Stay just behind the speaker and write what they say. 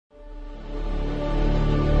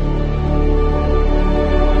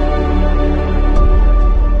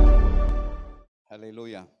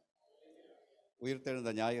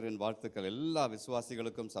உயிர்த்தெழுந்த ஞாயிறின் வாழ்த்துக்கள் எல்லா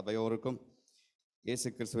விசுவாசிகளுக்கும் சபையோருக்கும் இயேசு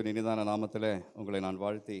கிறிஸ்துவின் இனிதான நாமத்தில் உங்களை நான்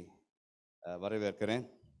வாழ்த்தி வரவேற்கிறேன்.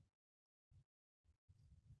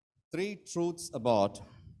 3 truths about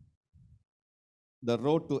the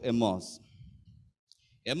road to Emmaus.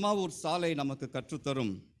 எம்மாவூர் சாலை நமக்கு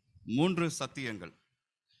கற்றுத்தரும் 3 சத்தியங்கள்.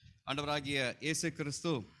 ஆண்டவராகிய இயேசு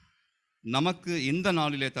கிறிஸ்து நமக்கு இந்த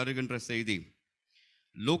நாளிலே தருகின்ற செய்தி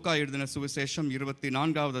லூக்கா எழுதின சுவிசேஷம்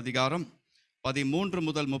 24வது அதிகாரம் 13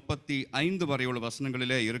 முதல் 35 வரை உள்ள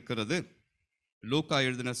வசனங்களிலே இருக்கிறது. லூக்கா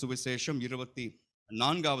எழுதின சுவிசேஷம்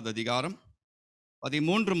 24வது அதிகாரம்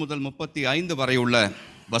 13 முதல் 35 வரை உள்ள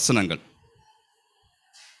வசனங்கள்.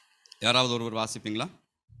 யாராவது ஒருவர் வாசிப்பீங்களா?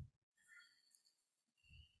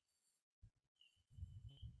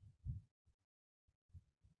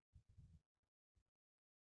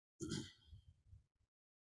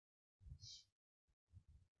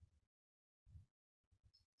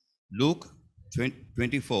 Luke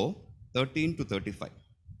 24:13 to 35.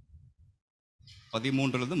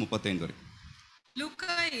 13 வரை.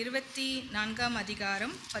 லூக்கா 24ஆம்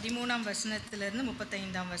அதிகாரம் 13ஆம் வசனத்திலிருந்து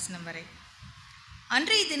 35ஆம் வசனம் வரை.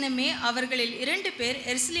 அன்றைய தினமே அவர்களில் 2 பேர்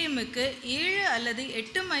எருசலேமுக்கு 7 அல்லது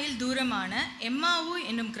 8 மைல் தூரமான எம்மாவு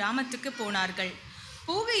என்னும் கிராமத்துக்கு போனார்கள்.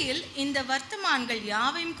 போகையில் இந்த வர்த்தமான்கள்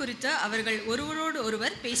யாவையும் குறித்து அவர்கள் ஒருவரோடு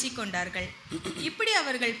ஒருவர் பேசிக்கொண்டார்கள். இப்படி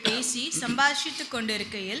அவர்கள் பேசி சம்பாஷித்து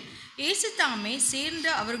கொண்டிருக்கையில் இயேசு தாமே சேர்ந்து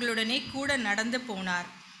அவர்களுடனே கூட நடந்து போனார்.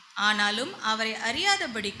 ஆனாலும் அவரை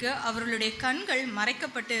அறியாதபடிக்கு அவர்களுடைய கண்கள்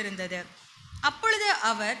மறைக்கப்பட்டு இருந்தது. அப்பொழுது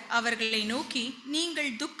அவர் அவர்களை நோக்கி,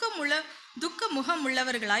 நீங்கள் துக்க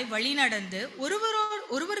முகமுள்ளவர்களாய் வழி நடந்து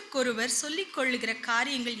ஒருவருக்கொருவர் சொல்லிக் கொள்ளுகிற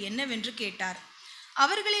காரியங்கள் என்னவென்று கேட்டார்.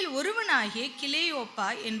 அவர்களில் ஒருவனாகிய கிலேயோப்பா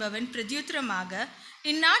என்பவன் பிரத்யுத்தரமாக,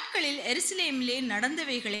 இந்நாட்களில் எருசலேமிலே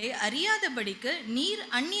நடந்தவைகளை அறியாதபடிக்கு நீர்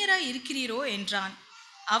அந்நியராய் இருக்கிறீரோ என்றான்.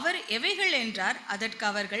 அவர் எவைகள் என்றார். அதற்கு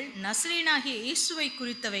அவர்கள், நசரேயனாகிய இயேசுவை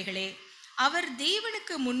குறித்தவைகளே. அவர்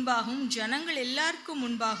தேவனுக்கு முன்பாகவும் ஜனங்கள் எல்லாருக்கும்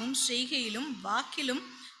முன்பாகவும் செய்கையிலும் வாக்கிலும்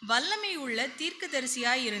வல்லமை உள்ள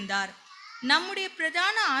தீர்க்கதரிசியாய் இருந்தார். நம்முடைய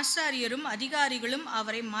பிரதான ஆசாரியரும் அதிகாரிகளும்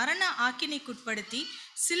அவரை மரண ஆக்கினைக்குட்படுத்தி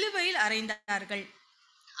சிலுவையில் அறைந்தார்கள்.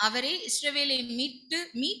 அவரே இஸ்ரவேலை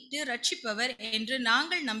மீட்டு ரட்சிப்பவர் என்று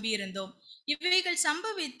நாங்கள் நம்பியிருந்தோம். இவைகள்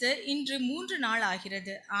சம்பவித்து இன்று 3 நாள்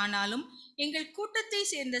ஆகிறது. ஆனாலும் எங்கள் கூட்டத்தை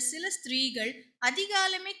சேர்ந்த சில ஸ்திரீகள்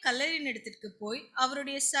அதிகாலமே கல்லறையினிடத்திற்கு போய்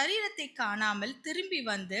அவருடைய சரீரத்தை காணாமல் திரும்பி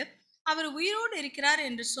வந்து, அவர் உயிரோடு இருக்கிறார்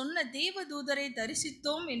என்று சொன்ன தேவதூதரை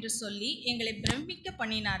தரிசித்தோம் என்று சொல்லி எங்களை பிரமிக்க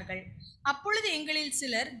பண்ணினார்கள். அப்பொழுது எங்களில்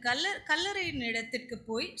சிலர் கல்லறையினிடத்திற்கு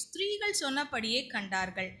போய் ஸ்திரீகள் சொன்னபடியே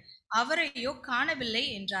கண்டார்கள், அவரையோ காணவில்லை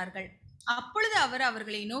என்றார்கள். அப்பொழுது அவர்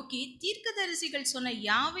அவர்களை நோக்கி, தீர்க்கதரிசிகள் சொன்ன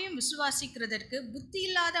யாவையும் விசுவாசிக்கிறதற்கு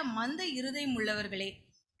புத்தியில்லாத மந்த இருதயம் உள்ளவர்களே,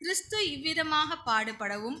 கிறிஸ்து இவ்விதமாக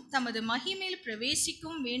பாடுபடவும் தமது மகிமையில்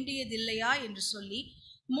பிரவேசிக்கவும் வேண்டியதில்லையா என்று சொல்லி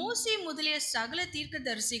மோசே முதலிய சகல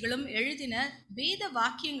தீர்க்கதரிசிகளும் எழுதின வேத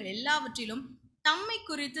வாக்கியங்கள் எல்லாவற்றிலும் தம்மை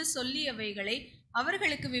குறித்து சொல்லியவைகளை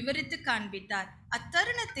அவர்களுக்கு விவரித்து காண்பித்தார்.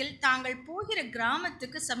 அத்தருணத்தில் தாங்கள் போகிற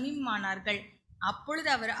கிராமத்துக்கு சமீபமானார்கள். அப்பொழுது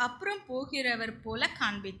அவர் அப்புறம் போகிறவர் போல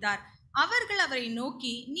காண்பித்தார். அவர்கள் அவரை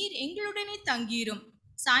நோக்கி, நீர் எங்களுடனே தங்கியிரும்,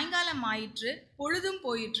 சாயங்காலம் ஆயிற்று, பொழுதும்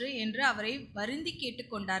போயிற்று என்று அவரை வருந்தி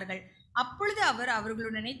கேட்டுக்கொண்டார்கள். அப்பொழுது அவர்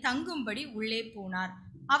அவர்களுடனே தங்கும்படி உள்ளே போனார்.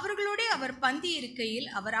 அவர்களோட அவர் பந்தி இருக்கையில்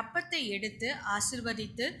அவர் அப்பத்தை எடுத்து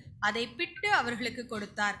ஆசீர்வதித்து அதை பிட்டு அவர்களுக்கு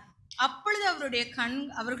கொடுத்தார். அப்பொழுது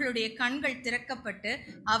அவர்களுடைய கண்கள் திறக்கப்பட்டு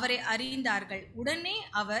அவரை அறிந்தார்கள். உடனே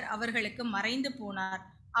அவர் அவர்களுக்கு மறைந்து போனார்.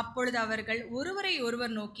 அப்பொழுது அவர்கள் ஒருவரை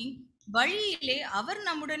ஒருவர் நோக்கி, வழியிலே அவர்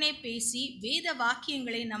நம்முடனே பேசி வேத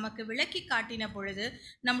வாக்கியங்களை நமக்கு விளக்கி காட்டின பொழுது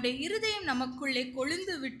நம்முடைய இருதயம் நமக்குள்ளே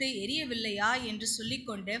கொழுந்து விட்டு எரியவில்லையா என்று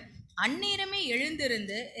சொல்லிக்கொண்டு அந்நேரமே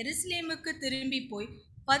எழுந்திருந்து எருசலேமுக்கு திரும்பி போய்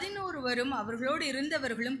 11 அவர்களோடு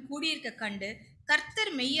இருந்தவர்களும் கூடியிருக்க கண்டு,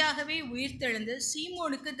 கர்த்தர் மெய்யாகவே உயிர்த்தெழுந்து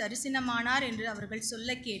சீமோனுக்கு தரிசனமானார் என்று அவர்கள்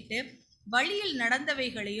சொல்ல கேட்டு, வழியில்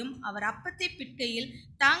நடந்தவைகளையும் அவர் அப்பத்தை பிட்கையில்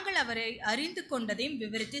தாங்கள் அவரை அறிந்து கொண்டதையும்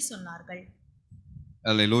விவரித்து சொன்னார்கள்.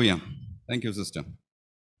 Hallelujah. Thank you, sister.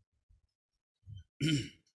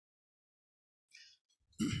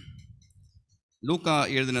 லூக்கா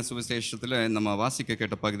எழுதின சுவிசேஷத்தில் நம்ம வாசிக்க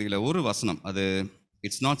கேட்ட பகுதியில் ஒரு வசனம், அது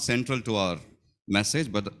it's not central to our message,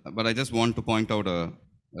 but I just want to point out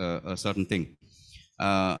a certain thing.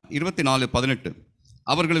 24:18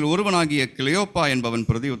 அவர்களில் ஒருவனாகிய கிலேயோப்பா என்பவன்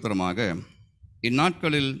பிரதியுத்தரமாக,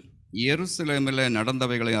 இந்நாட்களில் எருசலேமில்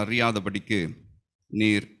நடந்தவைகளை அறியாதபடிக்கு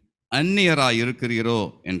நீர் அந்நியராய் இருக்கிறீரோ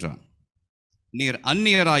என்றான். நீர்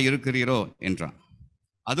அந்நியராய் இருக்கிறீரோ என்றான்.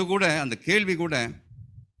 அது கூட, அந்த கேள்வி கூட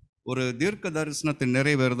ஒரு தீர்க்க தரிசனத்தின்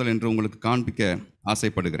நிறைவேறுதல் என்று உங்களுக்கு காண்பிக்க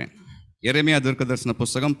ஆசைப்படுகிறேன். எரேமியா தீர்க்கதரிசன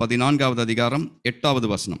புஸ்தகம் 14வது அதிகாரம் 8வது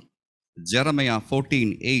வசனம். ஜெரமையா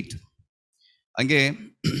 14:8. அங்கே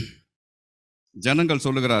ஜனங்கள்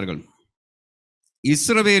சொல்லுகிறார்கள்,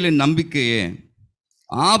 இஸ்ரவேலின் நம்பிக்கையே,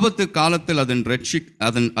 ஆபத்து காலத்தில் அதன்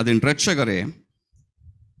இரட்சகரே,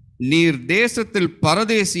 நீர் தேசத்தில்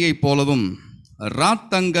பரதேசியைப் போலவும்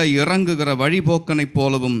ராத்தங்க இறங்குகிற வழிபோக்கனைப்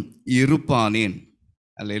போலவும் இருப்பானேன்.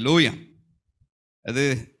 அல்லேலூயா.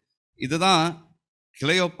 இதுதான்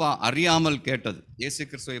கிளையோப்பா அறியாமல் கேட்டது. இயேசு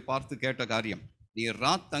கிறிஸ்துவை பார்த்து கேட்ட காரியம், நீ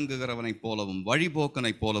ராத்தங்குகிறவனைப் போலவும்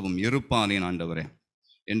வழிபோக்கனைப் போலவும் இருப்பானேன் ஆண்டவரே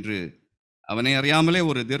என்று அவனை அறியாமலே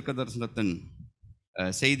ஒரு தீர்க்க தரிசனத்தின்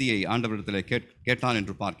செய்தியை ஆண்டவரிடத்தில் கேட்டான்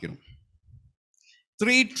என்று பார்க்கிறோம்.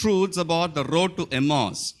 3 truths about the road to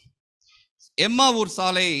Emmaus. எம்மாவூர்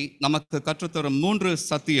சாலை நமக்கு கற்றுத்தரும் 3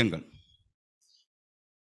 சத்தியங்கள்.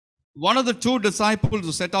 One of the 2 disciples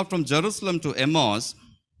who set out from Jerusalem to Emmaus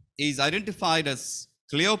is identified as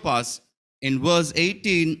Cleopas in verse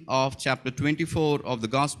 18 of chapter 24 of the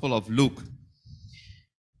Gospel of Luke.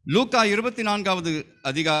 லூக்கா 24வது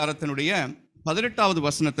அதிகாரத்தினுடைய 18வது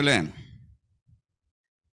வசனத்தில்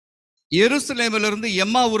எருசலேமிலிருந்து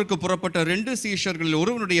எம்மாவூருக்கு புறப்பட்ட 2 சீஷர்களில்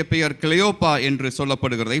ஒருவனுடைய பெயர் கிளையோப்பா என்று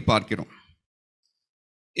சொல்லப்படுகிறதை பார்க்கிறோம்.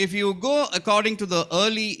 If you go according to the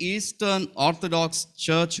early Eastern Orthodox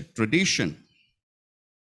Church tradition,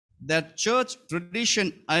 that church tradition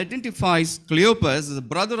identifies Cleopas as the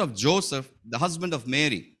brother of Joseph, the husband of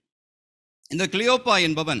Mary. இந்த கிளியோப்பா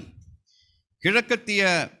என்பவன் கிழக்கத்திய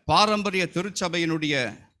பாரம்பரிய திருச்சபையினுடைய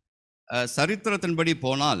சரித்திரத்தின்படி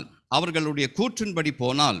போனால், அவர்களுடைய கூற்றின்படி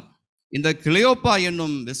போனால், இந்த கிளையோப்பா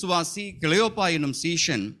என்னும் விசுவாசி, கிளையோப்பா என்னும்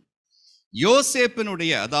சீஷன்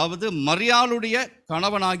யோசேப்பினுடைய, அதாவது மரியாளுடைய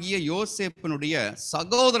கணவனாகிய யோசேப்பினுடைய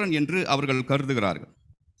சகோதரன் என்று அவர்கள் கருதுகிறார்கள்.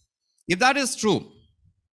 If that is true,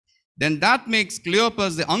 then that makes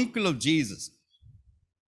Cleopas the uncle of Jesus.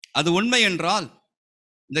 அது உண்மை என்றால்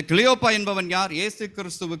இந்த கிளையோப்பா என்பவன் யார்? இயேசு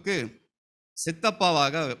கிறிஸ்துவுக்கு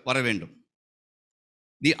சித்தப்பாவாக வர வேண்டும்.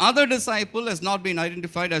 The other disciple has not been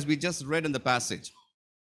identified as we just read in the passage.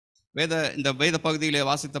 இந்த வேத பகுதியிலே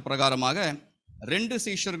வாசித்த பிரகாரமாக 2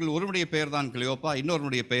 சீஷர்கள், ஒருவனுடைய பெயர் தான் கிளையோப்பா,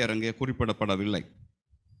 இன்னொருவனுடைய பெயர் அங்கே குறிப்பிடப்படவில்லை.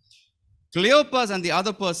 Cleopas and the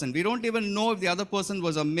other person, we don't even know if the other person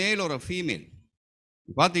was a male or a female.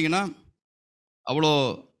 பார்த்தீங்கன்னா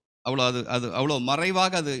அவ்வளோ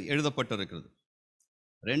மறைவாக அது எழுதப்பட்டிருக்கிறது.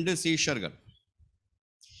 2 சீஷர்கள்.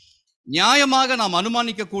 நியாயமாக நாம்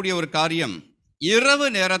அனுமானிக்கக்கூடிய ஒரு காரியம், இரவு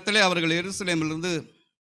நேரத்தில் அவர்கள் எருசலேமிலிருந்து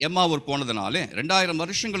எம்மாவூர் போனதினாலே, 2000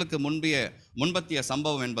 வருஷங்களுக்கு முன்பத்திய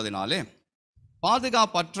சம்பவம் என்பதனாலே,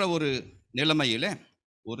 பாதுகாப்பற்ற ஒரு நிலைமையிலே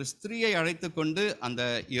ஒரு ஸ்திரீயை அழைத்து கொண்டு அந்த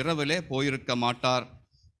இரவிலே போயிருக்க மாட்டார்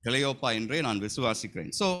கிளையோப்பா என்றே நான்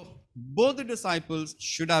விசுவாசிக்கிறேன். So both the disciples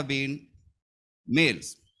should have been males.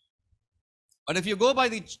 But if you go by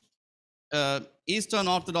the Eastern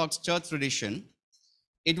Orthodox Church tradition,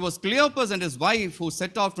 it was Cleopas and his wife who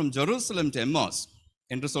set out from Jerusalem to Emmaus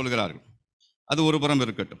என்று சொல்கிறார்கள். அது ஒரு புறம்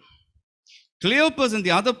இருக்கட்டும். Cleopas and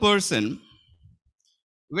the other person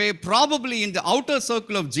were probably in the outer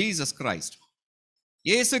circle of Jesus Christ.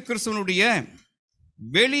 இயேசு கிறிஸ்துவினுடைய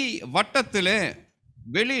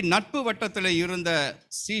வெளி நட்பு வட்டத்திலே இருந்த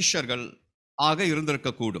சீஷர்கள் ஆக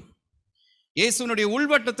இருந்திருக்கக்கூடும். இயேசுனுடைய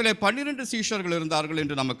உள்வட்டத்திலே 12 சீஷர்கள் இருந்தார்கள்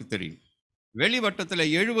என்று நமக்கு தெரியும். வெளிவட்டத்தில்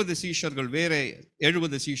 70 சீஷர்கள், வேற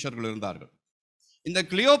 70 சீஷர்கள் இருந்தார்கள். இந்த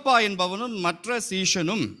கிளியோப்பா என்பவனும் மற்ற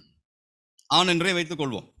சீஷனும் ஆண் என்றே வைத்துக்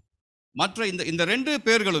கொள்வோம். மற்ற இந்த 2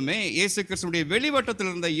 பேர்களுமே இயேசு கிறிஸ்துவினுடைய வெளிவட்டத்தில்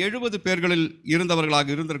இருந்த 70 பேர்களில்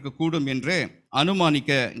இருந்தவர்களாக இருந்திருக்க கூடும் என்றே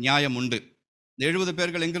அனுமானிக்க நியாயம் உண்டு. இந்த 70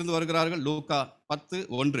 பேர்கள் எங்கிருந்து வருகிறார்கள்? லூக்கா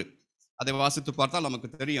 10:1 அதை வாசித்து பார்த்தால் நமக்கு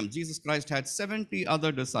தெரியும். Jesus Christ had 70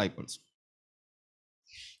 other disciples.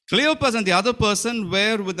 Cleopas and the other person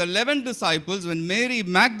were with the 11 disciples when Mary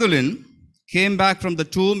Magdalene came back from the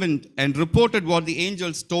tomb and reported what the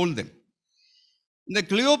angels told them. இந்த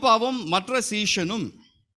கிளியோப்பாவும் மற்ற சீஷனும்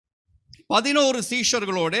 11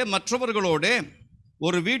 சீஷர்களோட மற்றவர்களோட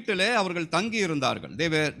ஒரு வீட்டிலே அவர்கள் தங்கி இருந்தார்கள்.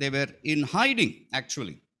 They were in hiding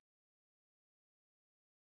actually.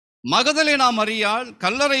 Magdalene மரியாள்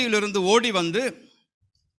கல்லறையிலிருந்து ஓடி வந்து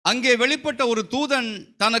அங்கே வெளிப்பட்ட ஒரு தூதன்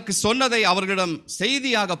தனக்கு சொன்னதை அவர்களிடம்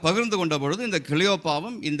செய்தியாக பகிர்ந்து கொண்ட பொழுது இந்த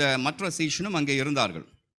கிளியோப்பாவும் இந்த மற்ற சீஷனும் அங்கே இருந்தார்கள்.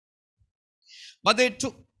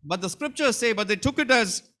 But the scriptures say, but they took it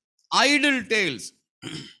as idle tales.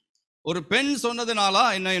 ஒரு பெண் சொன்னதுனாலா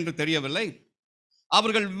என்ன என்று தெரியவில்லை,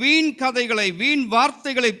 அவர்கள் வீண் கதைகளை, வீண்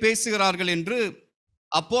வார்த்தைகளை பேசுகிறார்கள் என்று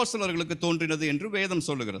அப்போஸ்தலர்களுக்கு தோன்றினது என்று வேதம்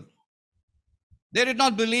சொல்லுகிறது. They did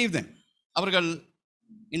not believe them. அவர்கள்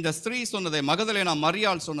இந்த ஸ்திரீ சொன்னதை, மகதலேனா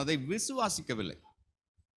மரியாள் சொன்னதை விசுவாசிக்கவில்லை.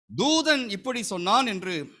 தூதன் இப்படி சொன்னான்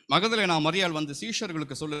என்று மகதலேனா மரியாள் வந்து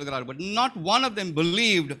சீஷர்களுக்கு சொல்லுகிறார். But not one of them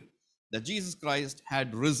believed that Jesus Christ had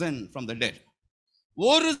risen from the dead.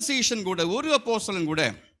 ஒரு சீஷன் கூட, ஒரு அப்போஸ்தலன் கூட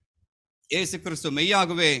இயேசு கிறிஸ்து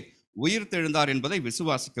மெய்யாகவே உயிர்த்தெழுந்தார் என்பதை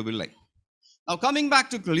விசுவாசிக்கவில்லை. Now coming back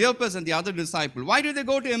to Cleopas and the other disciple, why did they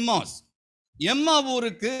go to Emmaus? எம்மா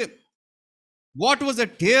ஊருக்கு what was a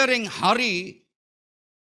tearing hurry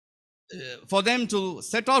for them to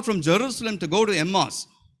set out from Jerusalem to go to Emmaus?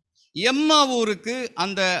 எம்மா ஊருக்கு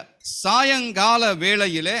அந்த சாயங்கால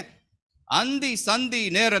வேளையிலே, அந்தி சந்தி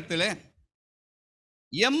நேரத்திலே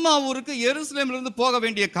எம்மா ஊருக்கு எருசலேமிலிருந்து போக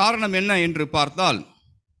வேண்டிய காரணம் என்ன என்று பார்த்தால்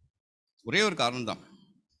ஒரே ஒரு காரணம் தான்.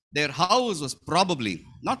 Their house was probably,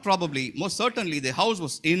 not probably, most certainly their house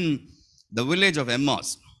was in the village of Emmaus.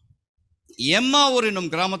 எம்மாவூர் என்னும்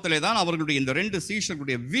கிராமத்திலே தான் அவர்களுடைய இந்த ரெண்டு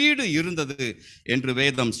சீஷர்களுடைய வீடு இருந்தது என்று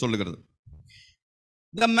வேதம் சொல்லுகிறது.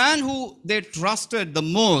 The man who they trusted the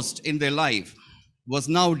most in their life was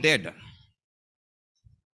now dead.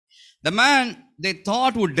 The man they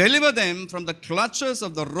thought would deliver them from the clutches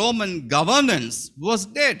of the Roman governance was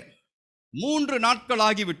dead. 3 நாட்கள்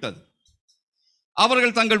ஆகிவிட்டது.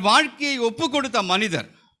 அவர்கள் தங்கள் வாழ்க்கையை ஒப்பு கொடுத்த மனிதர்,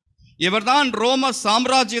 இவர்தான் ரோம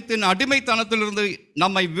சாம்ராஜ்யத்தின் அடிமைத்தனத்திலிருந்து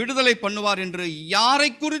நம்மை விடுதலை பண்ணுவார் என்று யாரை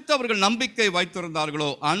குறித்து அவர்கள் நம்பிக்கை வைத்திருந்தார்களோ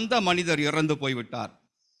அந்த மனிதர் இறந்து போய்விட்டார்.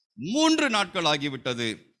 3 நாட்கள் ஆகிவிட்டது.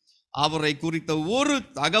 அவரை குறித்த ஒரு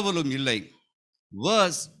தகவலும் இல்லை.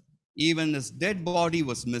 Worse, even his dead body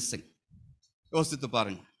was missing. யோசித்து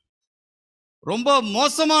பாருங்க. ரொம்ப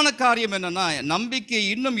மோசமான காரியம் என்னன்னா, நம்பிக்கை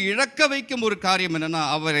இன்னும் இழக்க வைக்கும் ஒரு காரியம் என்னன்னா,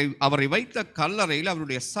 அவரை வைத்த கல்லறையில்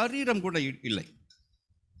அவருடைய சரீரம் கூட இல்லை.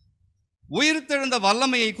 உயிர்த்தெழுந்த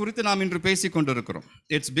வல்லமையை குறித்து நாம் இன்று பேசிக் கொண்டிருக்கிறோம்.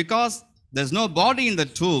 It's because there's no body in the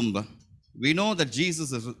tomb, we know that Jesus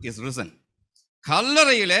is risen.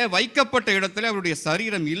 கல்லறையிலே வைக்கப்பட்ட இடத்திலே அவருடைய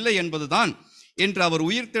சரீரம் இல்லை என்பதுதான் இன்று அவர்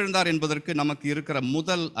உயிர்த்தெழுந்தார் என்பதற்கு நமக்கு இருக்கிற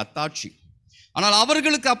முதல் அத்தாட்சி. ஆனால்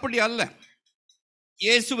அவர்களுக்கு அப்படி அல்ல.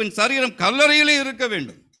 இயேசுவின் சரீரம் கல்லறையிலே இருக்க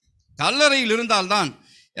வேண்டும். கல்லறையில் இருந்தால்தான்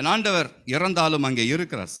என் ஆண்டவர் இறந்தாலும் அங்கே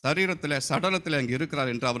இருக்கிறார், சரீரத்தில் சடலத்தில் அங்கே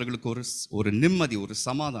இருக்கிறார் என்று அவர்களுக்கு ஒரு நிம்மதி, ஒரு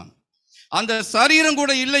சமாதானம். அந்த சரீரம்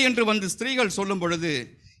கூட இல்லை என்று வந்து ஸ்திரீகள் சொல்லும் பொழுது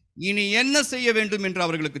இனி என்ன செய்ய வேண்டும் என்று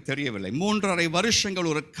அவர்களுக்கு தெரியவில்லை. 3.5 வருஷங்கள்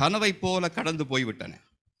ஒரு கனவை போல கடந்து போய்விட்டன.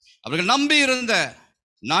 அவர்கள் நம்பி இருந்த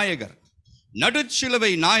நாயகர்,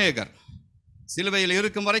 நடுச்சிலுவை நாயகர், சிலுவையில்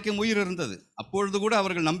இருக்கும் வரைக்கும் உயிர் இருந்தது. அப்பொழுது கூட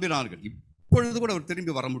அவர்கள் நம்பினார்கள், இப்பொழுது கூட அவர்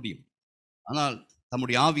திரும்பி வர முடியும். ஆனால்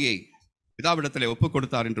தம்முடைய ஆவியை பிதாவிடத்திலே ஒப்புக்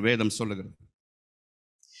கொடுத்தார் என்று வேதம் சொல்லுகிறது.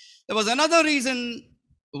 There was another reason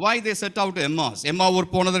why they set out to Emmaus.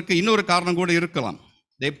 எம்மாவூர் போனதற்கு இன்னொரு காரணம் கூட இருக்கலாம்.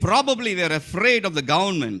 They probably were afraid of the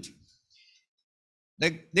government.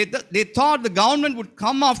 They thought the government would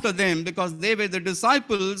come after them because they were the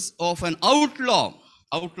disciples of an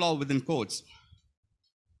outlaw within quotes.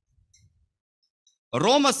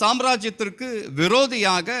 ரோம சாம்ராஜ்யத்திற்கு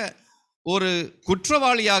விரோதியாக ஒரு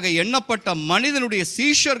குற்றவாளியாக எண்ணப்பட்ட மனிதனுடைய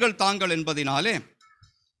சீஷர்கள் தாங்கள் என்பதினாலே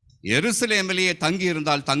எருசலேமிலேயே தங்கி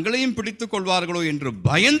இருந்தால் தங்களையும் பிடித்துக் கொள்வார்களோ என்று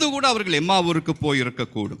பயந்து கூட அவர்கள் எம்மாவூருக்கு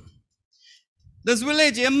போயிருக்கக்கூடும். This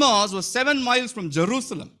village Emmaus was 7 miles from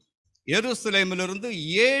Jerusalem. எருசலேமிலிருந்து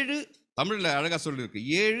 7, தமிழில் அழகாக சொல்லியிருக்கு,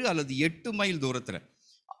 7 அல்லது 8 மைல் தூரத்தில்.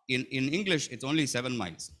 In English it's only 7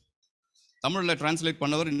 miles. தமிழில் டிரான்ஸ்லேட்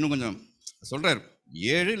பண்ணவர் இன்னும் கொஞ்சம் சொல்றார்,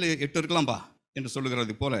 7 இல்லை 8 இருக்கலாம்பா என்று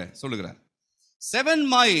சொல்லுகிறது போல சொல்லுகிறார். 7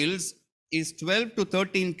 miles is 12 to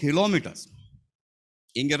 13 kilometers.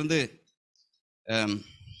 இங்கிருந்து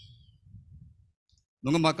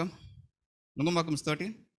நுங்கம்பாக்கம் 13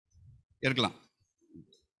 இருக்கலாம்,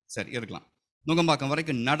 சரி இருக்கலாம். நுங்கம்பாக்கம்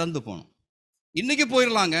வரைக்கும் நடந்து போகணும். இன்னைக்கு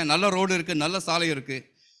போயிடலாங்க, நல்ல ரோடு இருக்கு, நல்ல சாலை இருக்கு.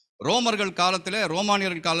 ரோமர்கள் காலத்தில்,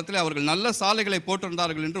 ரோமானியர்கள் காலத்தில் அவர்கள் நல்ல சாலைகளை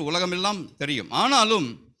போட்டிருந்தார்கள் என்று உலகமெல்லாம் தெரியும். ஆனாலும்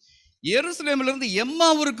எருசலேமிலிருந்து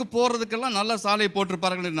எம்மாவூருக்கு போறதுக்கெல்லாம் நல்ல சாலை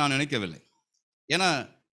போட்டிருப்பார்கள் என்று நான் நினைக்கவில்லை. ஏன்னா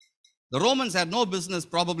the Romans had no business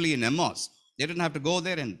probably in Emmaus. They didn't have to go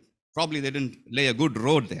there and probably they didn't lay a good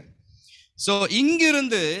road there. So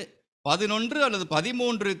இங்கிருந்து 11 அல்லது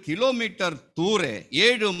 13 கிலோமீட்டர் தூர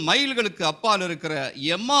 7 மைல்களுக்கு அப்பால் இருக்கிற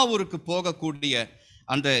எம்மாவூருக்கு போகக்கூடிய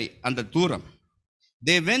அந்த தூரம்.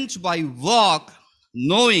 They went by walk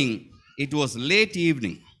knowing it was late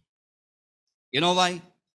evening. You know why?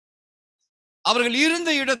 அவர்கள் இருந்த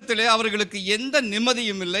இடத்திலே அவர்களுக்கு எந்த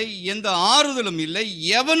நிம்மதியும் இல்லை, எந்த ஆறுதலும் இல்லை,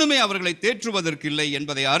 எவனுமே அவர்களை தேற்றுவதற்கு இல்லை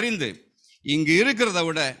என்பதை அறிந்து இங்கு இருக்கிறத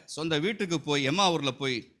விட சொந்த வீட்டுக்கு போய் எம்மாவூர்ல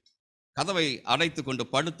போய் கதவை அடைத்து கொண்டு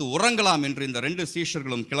படுத்து உறங்கலாம் என்று இந்த 2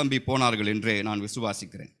 சீஷர்களும் கிளம்பி போனார்கள் என்றே நான்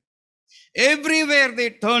விசுவாசிக்கிறேன். Everywhere they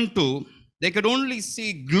turned to, they could only see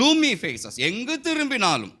gloomy faces. எங்கு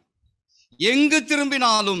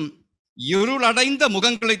திரும்பினாலும் இருளடைந்த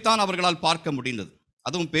முகங்களைத்தான் அவர்களால் பார்க்க முடிந்தது.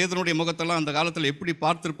 அதுவும் பேதுருடைய முகத்தெல்லாம் அந்த காலத்தில் எப்படி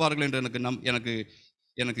பார்த்திருப்பார்கள் என்று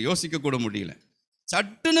எனக்கு யோசிக்க கூட முடியல.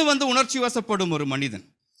 சட்டுன்னு வந்து உணர்ச்சி வசப்படும் ஒரு மனிதன்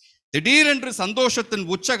திடீரென்று சந்தோஷத்தின்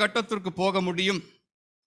உச்சகட்டத்திற்கு போக முடியும்,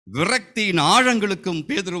 விரக்தியின் ஆழங்களுக்கும்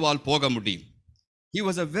பேதுருவால் போக முடியும். He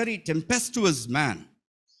was a very tempestuous man.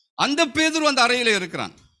 அந்த பேதுரு அந்த அறையிலே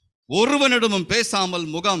இருக்கிறான். ஒருவனிடமும் பேசாமல்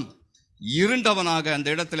முகம் இருண்டவனாக அந்த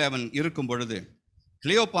இடத்துல அவன் இருக்கும் பொழுது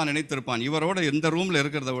கிளியோப்பா நினைத்திருப்பான், இவரோட இந்த ரூம்ல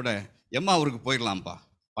இருக்கிறத விட எம்மாவூருக்கு போயிடலாம்ப்பா,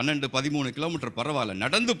 12-13 கிலோமீட்டர் பரவாயில்ல,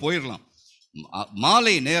 நடந்து போயிடலாம்,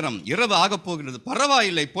 மாலை நேரம் இரவு ஆகப் போகிறது,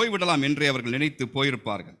 பரவாயில்லை போய்விடலாம் என்று அவர்கள் நினைத்து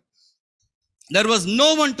போயிருப்பார்கள். There was no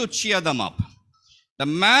one to cheer them up. The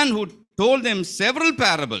man who told them several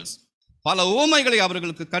parables, பல ஓமைகளை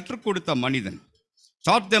அவர்களுக்கு கற்றுக் கொடுத்த மனிதன்,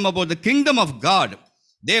 taught them about the kingdom of God,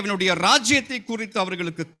 தேவனுடைய ராஜ்யத்தை குறித்து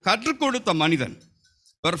அவர்களுக்கு கற்றுக் கொடுத்த மனிதன்,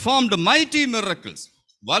 performed mighty miracles,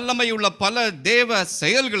 வல்லமையுள்ள பல தேவ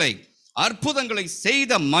செயல்களை அற்புதங்களை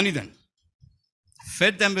செய்த மனிதன்,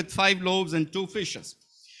 fed them with 5 loaves and 2 fishes,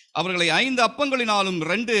 அவர்களை 5 அப்பங்களினாலும்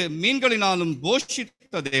 2 மீன்களினாலும்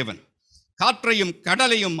போஷித்த தேவன், காற்றையும்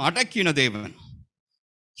கடலையும் அடக்கின தேவன்.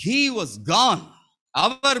 He was gone.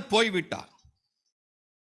 அவர் போய்விட்டார்.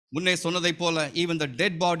 முன்னே சொன்னதை போல even the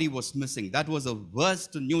dead body was missing. That was the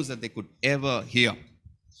worst news that they could ever hear.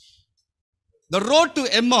 The road to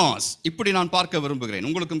Emmaus, இப்படி நான் பார்க்க விரும்புகிறேன்,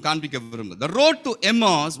 உங்களுக்கும் காண்பிக்க விரும்புகிறேன். The road to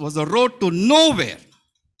Emmaus was a road to nowhere.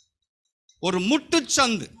 ஒரு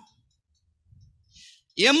முட்டுச்சந்து.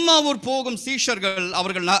 எம்மாவூர் போகும் சீஷர்கள்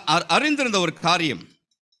அவர்கள் அறிந்திருந்த ஒரு காரியம்,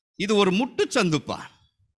 இது ஒரு முட்டுச்சந்துப்பா.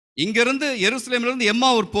 இங்கிருந்து எருசலேமிலிருந்து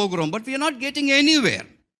எம்மாவூர் போகிறோம், but we are not getting anywhere.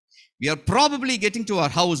 We are probably getting to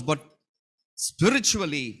our house, but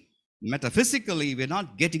spiritually, metaphysically, we are not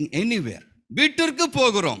getting anywhere. வீட்டிற்கு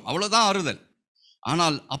போகிறோம், அவ்வளவுதான் ஆறுதல்.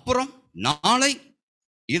 ஆனால் அப்புறம் நாளை,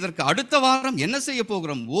 இதற்கு அடுத்த வாரம் என்ன செய்ய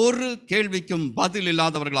போகிறோம், ஒரு கேள்விக்கும் பதில்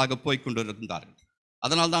இல்லாதவர்களாக போய் கொண்டிருந்தார்கள்.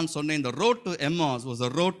 அதனால் தான் சொன்னேன், the road to Emmaus was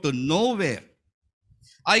a road to nowhere.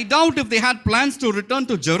 I doubt if they had plans to return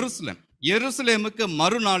to Jerusalem. எருசலேமுக்கு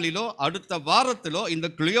மறுநாளிலோ அடுத்த வாரத்திலோ இந்த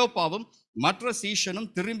கிளியோப்பாவும் மற்ற சீஷனும்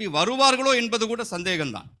திரும்பி வருவார்களோ என்பது கூட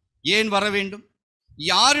சந்தேகம்தான். ஏன் வர வேண்டும்,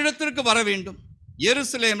 யாரிடத்திற்கு வர வேண்டும்?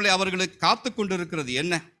 எருசலேமில் அவர்களுக்கு காத்து கொண்டிருக்கிறது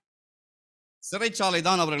என்ன? சிறைச்சாலை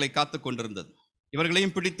தான் அவர்களை காத்து கொண்டிருந்தது.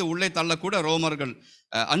 இவர்களையும் பிடித்து உள்ளே தள்ளக்கூட ரோமர்கள்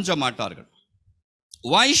அஞ்ச மாட்டார்கள்.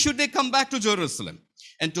 Why should they come back to Jerusalem?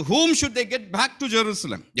 And to whom should they get back to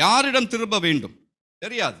Jerusalem? யாரிடம் திரும்ப வேண்டும்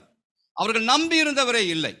தெரியாது. அவர்கள் நம்பி இருந்தவரே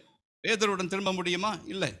இல்லை. பேதுருவுடன் திரும்ப முடியுமா?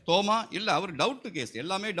 இல்லை. தோமா? இல்லை. அவர் டவுட் கேஸ்,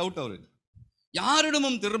 எல்லாமே டவுட் அவருக்கு.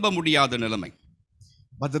 யாரிடமும் திரும்ப முடியாத நிலைமை.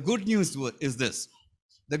 But the good news is this.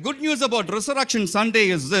 The good news about Resurrection Sunday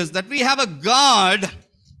is this, that we have a God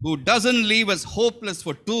who doesn't leave us hopeless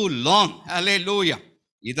for too long. Hallelujah.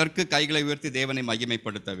 இதற்கு கைகளை உயர்த்தி தேவனை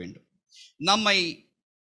மகிமைப்படுத்த வேண்டும்.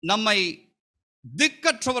 நம்மை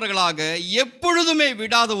திக்கற்றவர்களாக எப்பொழுதுமே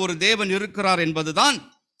விடாத ஒரு தேவன் இருக்கிறார் என்பதுதான்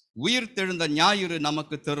உயிர்த்தெழுந்த ஞாயிறு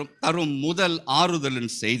நமக்கு தரும் முதல்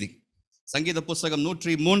ஆறுதலின் செய்தி. சங்கீத புஸ்தகம்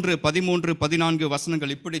 103, 13, 14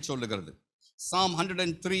 வசனங்கள் இப்படி சொல்லுகிறது. Psalm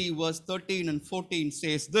 103 verse 13 and 14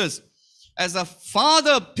 says this, as a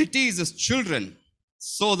father pities his children,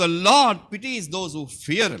 so the Lord pities those who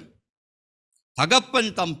fear him.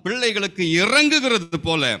 தகப்பன் தம் பிள்ளைகளுக்கு இறங்குகிறது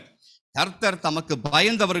போல கர்த்தர் தமக்கு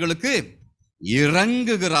பயந்தவர்களுக்கு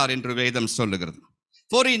இறங்குகிறார் என்று வேதம் சொல்லுகிறது.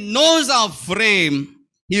 For he knows our frame,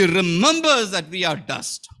 he remembers that we are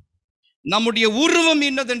dust. நம்முடைய உருவம்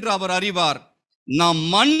என்னதென்று அவர் அறிவார், நாம்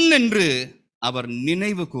மண் என்று அவர்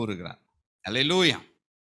நினைவு கூறுகிறார். அல்லேலூயா.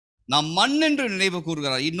 நாம் மண் என்று நினைவு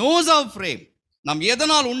கூறுகிறார். He knows our frame. நாம்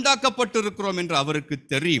எதனால் உண்டாக்கப்பட்டிருக்கிறோம் என்று அவருக்கு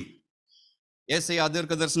தெரியும். ஏசாயா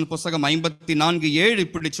தீர்க்கதரிசன புத்தகம் 54:7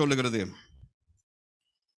 இப்படி சொல்லுகிறது.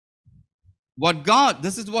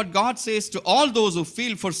 This is what God says to all those who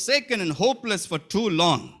feel forsaken and hopeless for too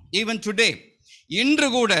long. Even today, இன்று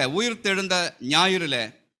கூட உயிர்த்தெழுந்த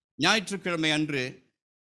ஞாயிற்றுக்கிழமை அன்று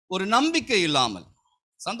ஒரு நம்பிக்கை இல்லாமல்,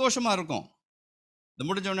 சந்தோஷமா இருக்கும், இந்த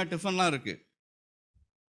முடிஞ்ச டிஃபன்லாம் இருக்கு,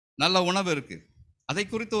 நல்ல உணவு இருக்கு, அதை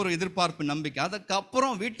குறித்து ஒரு எதிர்பார்ப்பு, நம்பிக்கை.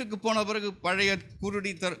 அதுக்கப்புறம் வீட்டுக்கு போன பிறகு பழைய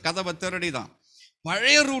குருடி கதவை திரடி தான்,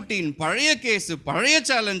 பழைய ரூட்டீன், பழைய கேஸ், பழைய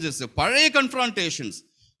சேலஞ்சஸ், பழைய கன்ஃபரண்டேஷன்ஸ்,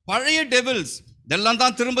 பழைய டெவில்ஸ், இதெல்லாம்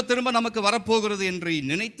தான் திரும்ப திரும்ப நமக்கு வரப்போகிறது என்று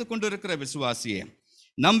நினைத்து கொண்டிருக்கிற விசுவாசியே,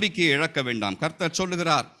 நம்பிக்கையை இழக்க வேண்டாம். கர்த்தர்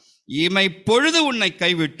சொல்லுகிறார், இமை பொழுது உன்னை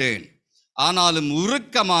கைவிட்டேன், ஆனாலும்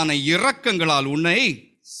உருக்கமான இரக்கங்களால் உன்னை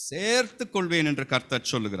சேர்த்து கொள்வேன் என்று கர்த்தர்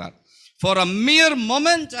சொல்லுகிறார். For a mere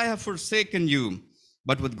moment I have forsaken you,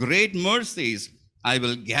 but with great mercies I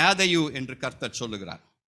will gather you என்று கர்த்தர் சொல்லுகிறார்.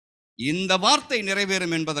 இந்த வார்த்தை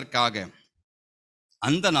நிறைவேறும் என்பதற்காக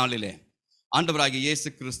அந்த நாளிலே ஆண்டவராகிய இயேசு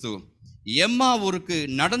கிறிஸ்து எம்மாவூருக்கு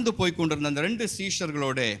நடந்து போய் கொண்டிருந்த அந்த 2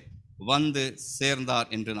 சீஷர்களோட வந்து சேர்ந்தார்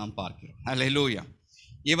என்று நாம் பார்க்கிறோம். அல்லேலூயா.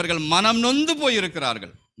 இவர்கள் மனம் நொந்து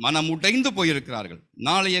போயிருக்கிறார்கள், மனம் உடைந்து போயிருக்கிறார்கள்.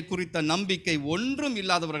 நாளைய குறித்த நம்பிக்கை ஒன்றும்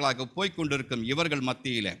இல்லாதவர்களாக போய்கொண்டிருக்கும் இவர்கள்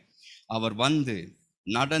மத்தியில அவர் வந்து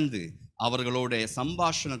நடந்து அவர்களோட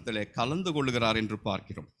சம்பாஷணத்திலே கலந்து கொள்கிறார் என்று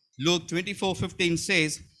பார்க்கிறோம். Luke 24:15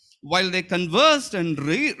 says, while they conversed and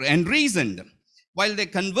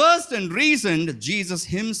reasoned, Jesus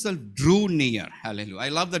himself drew near. Hallelujah. I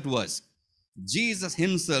love that verse. Jesus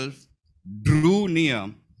himself drew near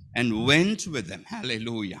and went with them.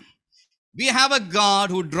 Hallelujah. We have a God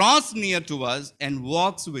who draws near to us and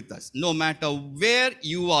walks with us, no matter where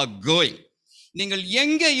you are going. நீங்கள்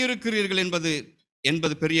எங்கே இருக்கிறீர்கள்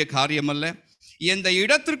என்பது பெரிய காரியமல்ல, எந்த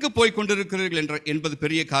இடத்திற்கு போய் கொண்டிருக்கிறீர்கள் என்பது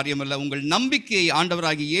பெரிய காரியமல்ல. உங்கள் நம்பிக்கையை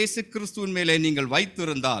ஆண்டவராகிய இயேசு கிறிஸ்துவின் மேலே நீங்கள்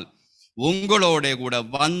வைத்திருந்தால் உங்களோட கூட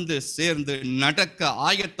வந்து சேர்ந்து நடக்க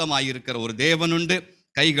ஆயத்தமாயிருக்கிற ஒரு தேவன் உண்டு.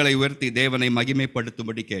 கைகளை உயர்த்தி தேவனை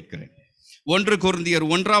மகிமைப்படுத்தும்படி கேட்கிறேன். 1 கொரிந்தியர்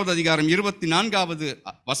 1:24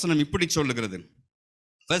 வசனம் இப்படி சொல்லுகிறது.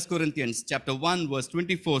 1 Corinthians chapter 1 verse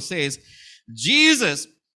 24 says, Jesus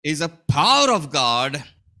is a power of God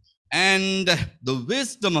and the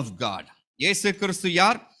wisdom of God. இயேசு கிறிஸ்து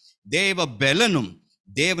யார்? தேவ பெலனும்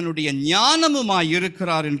தேவனுடைய ஞானமுமாய்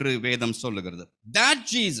இருக்கிறார் என்று வேதம் சொல்லுகிறது. That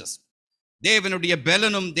Jesus, தேவனுடைய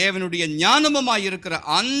பெலனும் தேவனுடைய ஞானமுமாய் இருக்கிற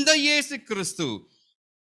அந்த இயேசு கிறிஸ்து,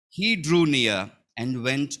 he drew near and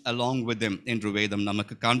went along with them என்று வேதம்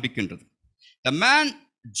நமக்கு காண்பிக்கின்றது. The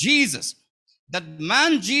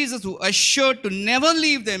man Jesus who assured to never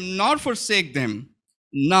leave them nor forsake them,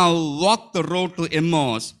 now walked the road to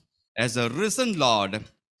Emmaus as a risen Lord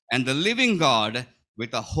and the living God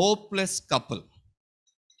with a hopeless couple.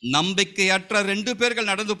 நம்பிக்கையற்ற 2 பேர்கள்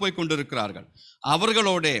நடந்து போய் கொண்டிருக்கிறார்கள்.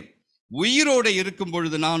 அவர்களோட உயிரோட இருக்கும்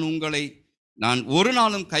பொழுது நான் ஒரு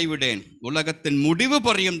நாளும் கைவிடேன், உலகத்தின் முடிவு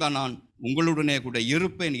பரியந்தம் தான் நான் உங்களுடனே கூட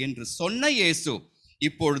இருப்பேன் என்று சொன்ன இயேசு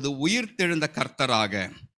இப்பொழுது உயிர்த்தெழுந்த கர்த்தராக,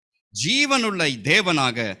 ஜீவனுள்ள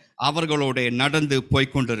தேவனாக அவர்களோட நடந்து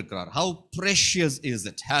போய்கொண்டிருக்கிறார். How precious is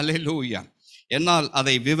it? Hallelujah. என்னால்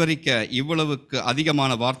அதை விவரிக்க இவ்வளவுக்கு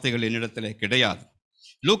அதிகமான வார்த்தைகள் என்னிடத்திலே கிடையாது.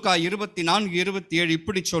 லூக்கா 24:27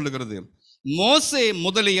 இப்படி சொல்லுகிறது. மோசே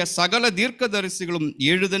முதலிய சகல தீர்க்கதரிசிகளும்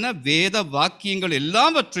எழுதின வேத வாக்கியங்கள்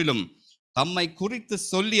எல்லாவற்றிலும் தம்மை குறித்து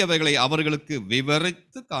சொல்லியவைகளை அவர்களுக்கு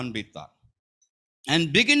விவரித்து காண்பித்தார். And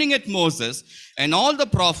beginning at Moses and all the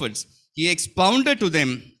prophets, he expounded to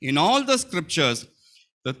them in all the scriptures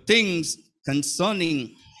the things concerning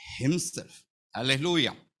himself.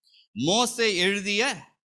 Hallelujah. மோசே எழுதிய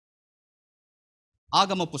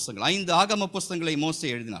ஆகம புஸ்தகங்கள், 5 ஆகம புஸ்தகங்களை மோசே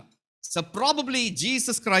எழுதினார். So probably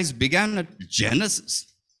Jesus Christ began at Genesis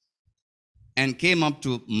and came up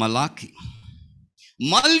to Malachi.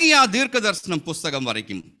 மல்கியா தீர்க்க தரிசனம் புஸ்தகம்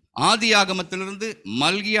வரைக்கும், ஆதி ஆகமத்திலிருந்து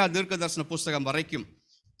மல்கியா தீர்க்க தரிசன புஸ்தகம் வரைக்கும்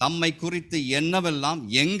தம்மை குறித்து என்னவெல்லாம்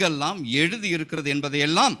எங்கெல்லாம் எழுதி இருக்கிறது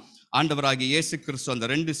என்பதையெல்லாம் ஆண்டவராகிய இயேசு கிறிஸ்து அந்த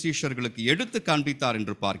 2 சீஷர்களுக்கு எடுத்து காண்பித்தார்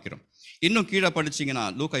என்று பார்க்கிறோம். இன்னும் கீழே படிச்சீங்கன்னா,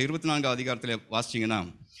 லூக்கா 24 வாசிச்சீங்கன்னா,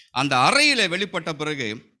 அந்த அறையில வெளிப்பட்ட பிறகு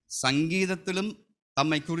சங்கீதத்திலும்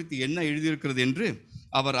தம்மை குறித்து என்ன எழுதியிருக்கிறது என்று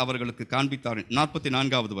அவர்களுக்கு காண்பித்தார்.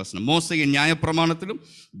 44 வசனம், மோசையின் நியாயப்பிரமாணத்திலும்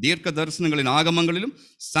தீர்க்க தரிசனங்களின் ஆகமங்களிலும்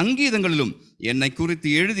சங்கீதங்களிலும் என்னை குறித்து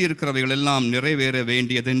எழுதியிருக்கிறவைகள் எல்லாம் நிறைவேற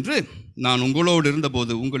வேண்டியதென்று நான் உங்களோடு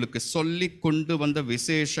இருந்தபோது உங்களுக்கு சொல்லி கொண்டு வந்த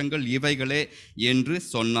விசேஷங்கள் இவைகளே என்று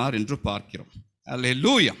சொன்னார் என்று பார்க்கிறோம்.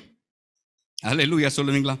 அல்லேலூயா, அல்லேலூயா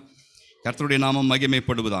சொல்லுவீங்களா? கர்த்தருடைய நாமம்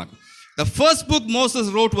மகிமைப்படுவதாக. The first book Moses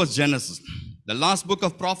wrote was Genesis. The last book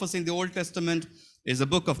of prophecy in the Old Testament is the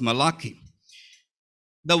book of Malachi.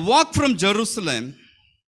 The walk from Jerusalem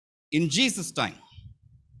in Jesus' time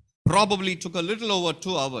probably took a little over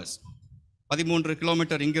 2 hours. 13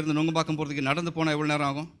 kilometre இங்கிருந்து நுங்கம்பாக்கம் போகிறதுக்கு நடந்து போனால் எவ்வளோ நேரம்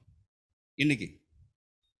ஆகும்? இன்னைக்கு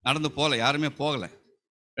நடந்து போகல, யாருமே போகலை,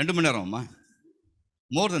 2 மணி நேரம் ஆகுமா?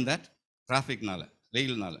 மோர் தென் தட், டிராஃபிக்னால,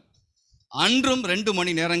 வெயில்னால. அன்றும் 2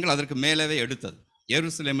 மணி நேரங்கள் அதற்கு மேலவே எடுத்தது.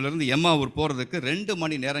 எருசலேமிலிருந்து எம்மாவூர் போகிறதுக்கு 2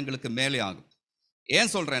 மணி நேரங்களுக்கு மேலே ஆகும்.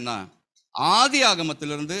 ஏன் சொல்கிறேன்னா, ஆதி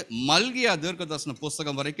ஆகமத்திலிருந்து மல்கியா தீர்க்கதரிசன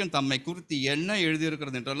புஸ்தகம் வரைக்கும் தம்மை குறித்து என்ன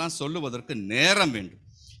எழுதியிருக்கிறது என்றெல்லாம் சொல்லுவதற்கு நேரம் வேண்டும்.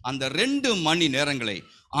 அந்த 2 மணி நேரங்களை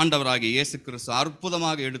ஆண்டவராகிய இயேசு கிறிஸ்து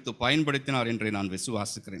அற்புதமாக எடுத்து பயன்படுத்தினார் என்று நான்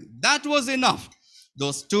விசுவாசிக்கிறேன். That was enough.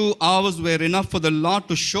 Those 2 hours were enough for the Lord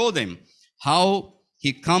to show them how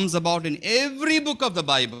he comes about in every book of the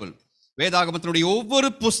Bible. வேதாகமத்தினுடைய ஒவ்வொரு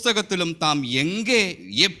புஸ்தகத்திலும் தாம் எங்கே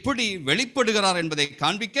எப்படி வெளிப்படுகிறார் என்பதை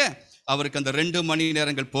காண்பிக்க அவருக்கு அந்த 2 மணி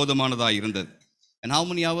நேரங்கள் போதுமானதாக இருந்தது. And how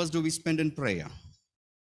many hours do we spend in prayer?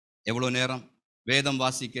 எவ்வளோ நேரம் வேதம்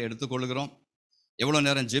வாசிக்க எடுத்துக்கொள்கிறோம், எவ்வளோ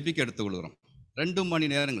நேரம் ஜெபிக்க எடுத்துக்கொள்கிறோம்? 2 மணி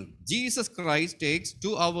நேரங்கள். Jesus Christ takes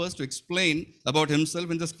 2 hours to explain about himself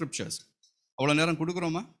in the scriptures. அவ்வளவு நேரம்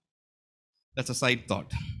கொடுக்குறோமா? That's a side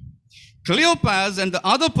thought. Cleopas and the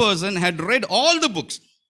other person had read all the books.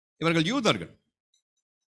 இவர்கள் யூதர்கள்.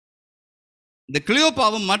 இந்த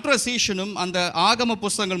கிளியோப்பாவும் மற்ற சீஷனும் அந்த ஆகம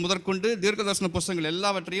புஸ்தகங்கள் முதற்கொண்டு தீர்க்கதரிசன புஸ்தகங்கள்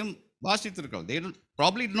எல்லாவற்றையும் வாசித்திருக்கிறார்கள். They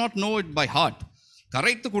probably did not know it by heart.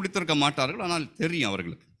 கரைத்து குடித்திருக்க மாட்டார்கள், ஆனால் தெரியும்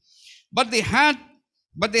அவர்களுக்கு. But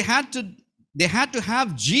they had to have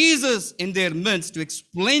Jesus in their midst to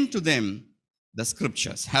explain to them the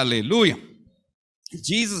scriptures. Hallelujah.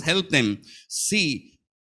 Jesus helped them see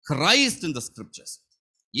Christ in the scriptures.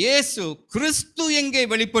 இயேசு கிறிஸ்து எங்கே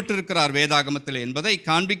வெளிப்பட்டிருக்கிறார் வேதாகமத்தில் என்பதை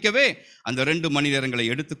காண்பிக்கவே அந்த 2 மணி நேரங்களை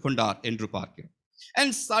எடுத்துக்கொண்டார் என்று பார்க்கிறோம். And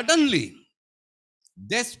suddenly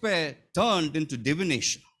despair turned into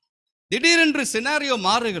divination. திடீரென்று சினாரியோ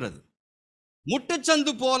மாறுகிறது.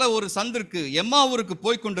 முட்டுச்சந்து போல ஒரு சந்திற்கு எம்மாவூருக்கு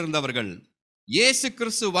போய் கொண்டிருந்தவர்கள் இயேசு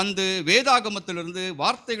கிறிஸ்து வந்து வேதாகமத்திலிருந்து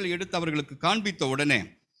வார்த்தைகளை எடுத்து அவர்களுக்கு காண்பித்த உடனே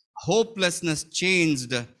hopelessness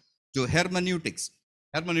changed to hermeneutics.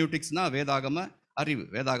 Hermeneuticsனா வேதாகம அறிவு,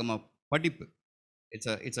 வேதாகம படிப்பு.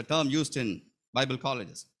 It's a term used in Bible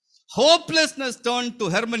colleges. Hopelessness turned to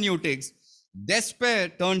hermeneutics. Despair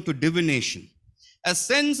turned to divination. A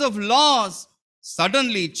sense of loss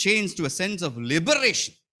suddenly changed to a sense of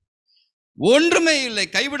liberation. ஒன்றுமே இல்லை,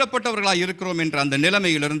 கைவிடப்பட்டவர்களாக இருக்கிறோம் என்ற அந்த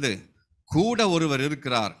நிலைமையிலிருந்து கூட ஒருவர்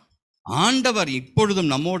இருக்கிறார், ஆண்டவர்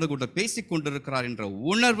இப்பொழுதும் நம்மோடு கூட பேசிக் கொண்டிருக்கிறார் என்ற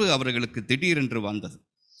உணர்வு அவர்களுக்கு திடீரென்று வந்தது.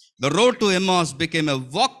 The road to Emmaus became a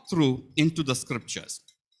walkthrough into the scriptures.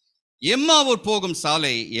 எம்மாவூர் போகும்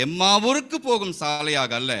சாலை எம்மாவூருக்கு போகும்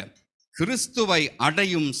சாலையாக அல்ல, கிறிஸ்துவை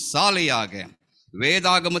அடையும் சாலையாக,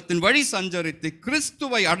 வேதாகமத்தின் வழி சஞ்சரித்து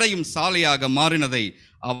கிறிஸ்துவை அடையும் சாலையாக மாறினதை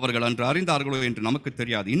அவர்கள் அன்று அறிந்தார்களோ என்று நமக்கு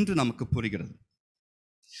தெரியாது, இன்று நமக்கு புரிகிறது.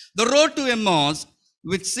 The road to Emmaus,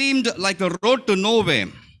 which seemed like a road to nowhere,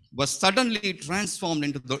 was suddenly transformed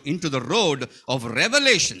into the road of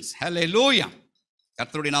revelations. Hallelujah.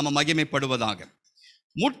 கர்த்தருடைய நாமம் மகிமைப்படுவதாக.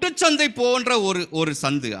 முட்டுச்சந்தை போன்ற ஒரு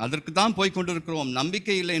சந்து, அதற்கு தான் போய் கொண்டிருக்கிறோம்,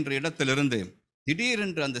 நம்பிக்கை இல்லை என்ற இடத்திலிருந்து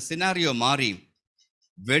திடீரென்று அந்த சினாரியோ மாறி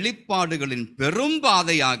வெளிப்பாடுகளின் பெரும்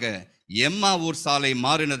பாதையாக எம்மாவூர் சாலை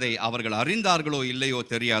மாறினதை அவர்கள் அறிந்தார்களோ இல்லையோ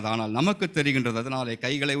தெரியாது, ஆனால் நமக்கு தெரிகின்றது. அதனாலே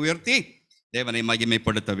கைகளை உயர்த்தி தேவனை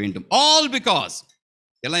மகிமைப்படுத்த வேண்டும். All because,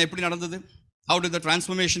 எல்லாம் எப்படி நடந்தது? How did the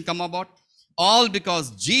transformation come about? All because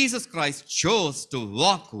Jesus Christ chose to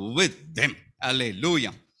walk with them.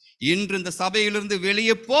 Hallelujah. இன்று இந்த சபையிலிருந்து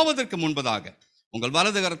வெளியே போவதற்கு முன்பதாக உங்கள்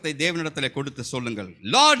வலது கரத்தை தேவனிடத்தில் கொடுத்து சொல்லுங்கள்,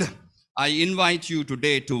 Lord, I invite you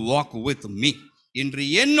today to walk with me. இன்று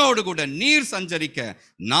என்னோடு கூட நீர் சஞ்சரிக்க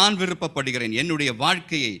நான் விருப்பப்படுகிறேன். என்னுடைய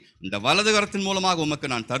வாழ்க்கையை இந்த வலது கரத்தின் மூலமாக உமக்கு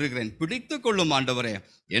நான் தருகிறேன். பிடித்து கொள்ளும் ஆண்டவரே,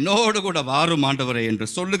 என்னோடு கூட வாரும் ஆண்டவரே என்று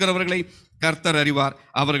சொல்லுகிறவர்களை கர்த்தர் அறிவார்.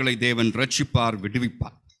 அவர்களை தேவன் ரட்சிப்பார்,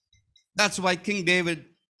 விடுவிப்பார். That's why King David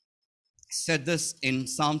said this in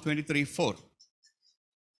Psalm 23:4.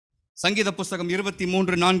 சங்கீத புஸ்தகம்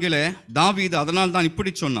 23:4 தாவீது அதனால் தான்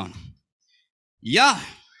இப்படி சொன்னான், Yeah,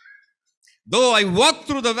 though I walk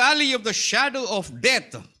through the valley of the shadow of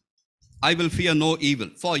death, I will fear no evil,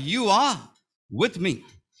 for you are with me.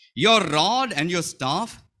 Your rod and your staff,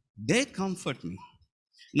 they comfort me.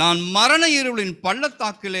 நான் மரண இருளின்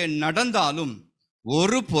பள்ளத்தாக்கிலே நடந்தாலும்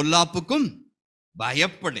ஒரு பொல்லாப்புக்கும்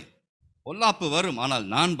பயப்படேன். பொல்லாப்பு வரும், ஆனால்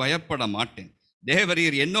நான் பயப்பட மாட்டேன்.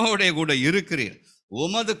 தேவரீர் என்னோட கூட இருக்கிறீர்.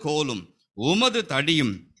 உமது கோலும் உமது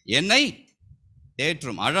தடியும் என்னை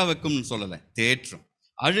தேற்றும். அழ வைக்கும் சொல்லல, தேற்றும்.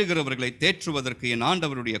 அழுகிறவர்களை தேற்றுவதற்கு என்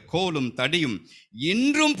ஆண்டவருடைய கோலும் தடியும்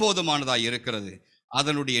இன்றும் போதுமானதாய் இருக்கிறது.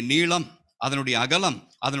 அதனுடைய நீளம், அதனுடைய அகலம்,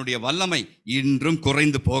 அதனுடைய வல்லமை இன்றும்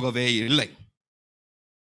குறைந்து போகவே இல்லை.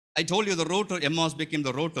 I told you the road to Emmaus became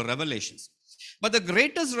the road to revelations. But the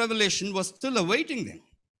greatest revelation was still awaiting them.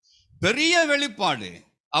 பெரிய வெளிப்பாடு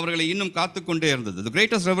அவர்களை இன்னும் காத்துக்கொண்டே இருந்தது. The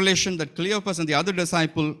greatest revelation that Cleopas and the other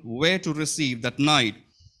disciple were to receive that night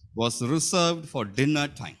was reserved for dinner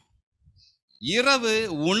time. இரவு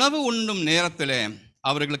உணவு உண்ணும் நேரத்தில்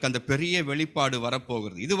அவர்களுக்கு அந்த பெரிய வெளிப்பாடு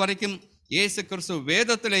வரப்போகிறது. இதுவரைக்கும் இயேசு கிறிஸ்து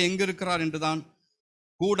வேதத்தில் எங்கு இருக்கிறார் என்றுதான்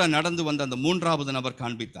கூட நடந்து வந்த அந்த 3வது நபர்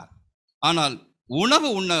காண்பித்தார். ஆனால் உணவு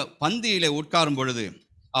உண்ண பந்தியிலே உட்காரும் பொழுது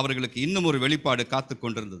அவர்களுக்கு இன்னும் ஒரு வெளிப்பாடு காத்து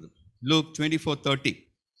கொண்டிருந்தது. Luke 24:30.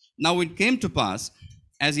 Now it came to pass,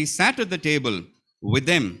 as he sat at the table with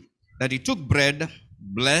them, that he took bread,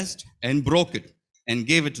 blessed and broke it, and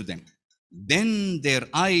gave it to them. Then their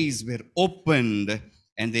eyes were opened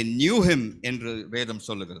and they knew him என்று வேதம்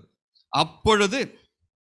சொல்லுகிறது. அப்பொழுது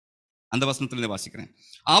அந்த வசனத்திலிருந்து வாசிக்கிறேன்.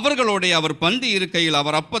 அவர்களோட அவர் பந்தி இருக்கையில்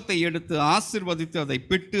அவர் அப்பத்தை எடுத்து ஆசீர்வதித்து அதை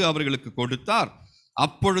பிட்டு அவர்களுக்கு கொடுத்தார்.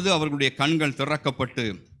 அப்பொழுது அவர்களுடைய கண்கள் திறக்கப்பட்டு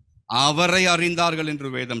அவரை அறிந்தார்கள் என்று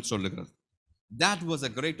வேதம் சொல்லுகிறது. That was the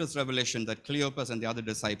greatest revelation that Cleopas and the other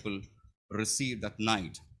disciple received that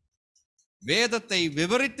night. வேதத்தை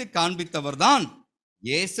விவரித்து காண்பித்தவர்தான்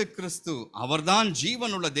இயேசு கிறிஸ்து, அவர்தான்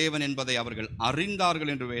ஜீவனுள்ள தேவன் என்பதை அவர்கள்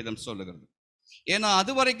அறிந்தார்கள் என்று வேதம் சொல்லுகிறது. ஏன்னா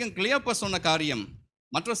அதுவரைக்கும் கிளியோப்பஸ் சொன்ன காரியம்,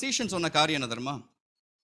 மற்ற சீஷன் சொன்ன காரியம் என்ன தெரியுமா?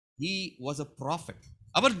 He was a prophet.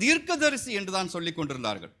 அவர் தீர்க்கதரிசி என்றுதான் சொல்லிக்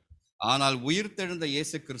கொண்டிருந்தார்கள். ஆனால் உயிர்த்தெழுந்த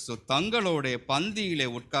இயேசு கிறிஸ்து தங்களோட பந்தியிலே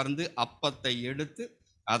உட்கார்ந்து அப்பத்தை எடுத்து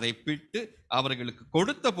அதை பிட்டு அவர்களுக்கு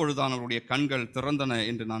கொடுத்த பொழுதுதான் அவருடைய கண்கள் திறந்தன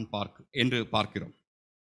என்று பார்க்கிறோம்.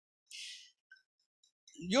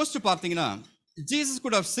 யோசிச்சு பார்த்தீங்கன்னா, Jesus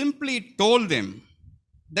could have simply told them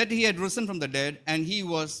that he had risen from the dead and he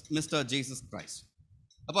was Mr. Jesus Christ.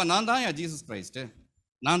 அப்ப நான் தான் ஜீசஸ் கிரைஸ்ட்,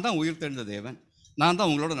 நான் தான் உயிர்த்தெழுந்த தேவன், நான் தான்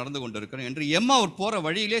உங்களோட நடந்து கொண்டு இருக்கிறேன் என்று எம்மாவூர் போற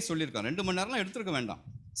வழியிலே சொல்லியிருக்கான். 2 மணி நேரம்லாம் எடுத்துருக்க வேண்டாம்,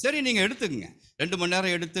 சரி நீங்க எடுத்துக்கங்க. 2 மணி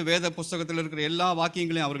நேரம் எடுத்து வேத புஸ்தகத்தில் இருக்கிற எல்லா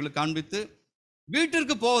வாக்கியங்களையும் அவர்களுக்கு காண்பித்து,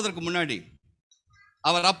 வீட்டிற்கு போவதற்கு முன்னாடி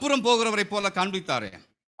அவர் அப்புறம் போகிறவரை போல காண்பித்தாரே,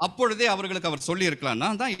 அப்பொழுதே அவர்களுக்கு அவர் சொல்லி இருக்கலாம்,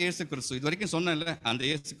 நான் தான் இயேசு கிறிஸ்து, இது வரைக்கும் சொன்னேன்ல அந்த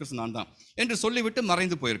இயேசு கிறிஸ்து நான் தான் என்று சொல்லிவிட்டு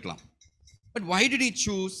மறைந்து போயிருக்கலாம். But why did he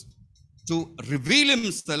choose to reveal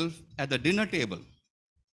himself at the dinner table?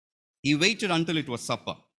 He waited until it was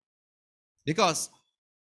supper because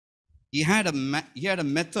he had a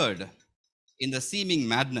method in the seeming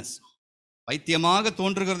madness. பைத்தியமாக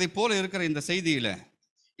தோன்றுகிறதை போல இருக்கிற இந்த செய்தியில,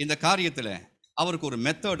 இந்த காரியத்தில் அவருக்கு ஒரு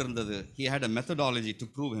மெத்தட் இருந்தது. He had a methodology to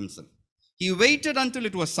prove himself. He waited until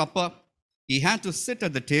it was supper. He had to sit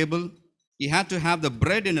at the table. He had to have the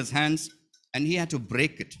bread in his hands and he had to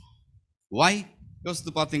break it. Why?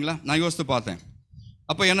 யோசித்து பார்த்தீங்களா? நான் யோசித்து பார்த்தேன்.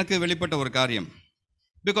 அப்போ எனக்கு வெளிப்பட்ட ஒரு காரியம்,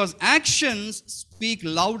 because actions speak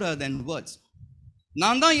louder than words.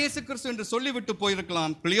 நான் தான் இயேசு கிறிஸ்து என்று சொல்லிவிட்டு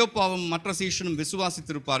போயிருக்கலாம், கிளியோப்பாவும் மற்ற சீஷனும்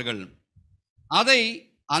விசுவாசித்திருப்பார்கள். அதை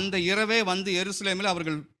அந்த இரவே வந்து எருசலேமில்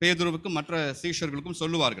அவர்கள் பேதுருவுக்கும் மற்ற சீஷர்களுக்கும்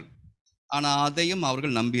சொல்லுவார்கள். ஆனால் அதையும்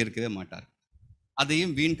அவர்கள் நம்பியிருக்கவே மாட்டார்கள்,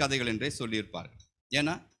 அதையும் வீண் கதைகள் என்றே சொல்லியிருப்பார்கள்.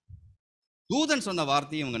 ஏன்னா தூதன் சொன்ன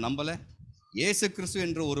வார்த்தையை இவங்க நம்பலை. இயேசு கிறிஸ்து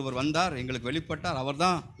என்று ஒருவர் வந்தார், எங்களுக்கு வெளிப்பட்டார், அவர்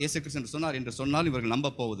தான் இயேசு கிறிஸ்து என்று சொன்னார் என்று சொன்னால் இவர்கள்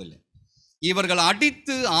நம்ப போவதில்லை. இவர்கள்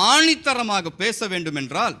அடித்து ஆணித்தரமாக பேச வேண்டும்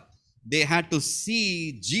என்றால் they had to see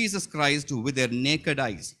Jesus Christ with their naked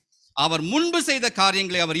eyes. அவர் முன்பு செய்த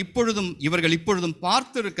காரியங்களை இவர்கள் இப்பொழுதும்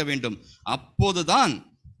பார்த்திருக்க வேண்டும். அப்போதுதான்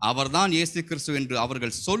அவர்தான் இயேசு கிறிஸ்து என்று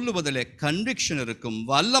அவர்கள் சொல்லுவதிலே கன்விக்ஷன் இருக்கும்,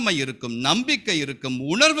 வல்லமை இருக்கும், நம்பிக்கை இருக்கும்,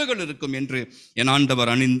 உணர்வுகள் இருக்கும் என்று என்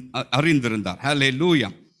ஆண்டவர் அறிந்திருந்தார்.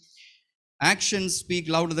 ஹல்லேலூயா. Actions speak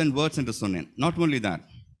louder than words என்று சொன்னேன். Not only that,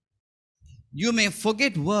 you may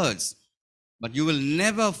forget words, but you will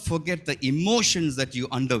never forget the emotions that you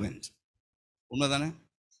underwent. உண்மைதானே?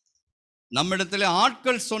 நம்மிடத்தில்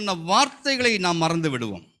ஆட்கள் சொன்ன வார்த்தைகளை நாம் மறந்து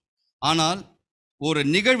விடுவோம். ஆனால் ஒரு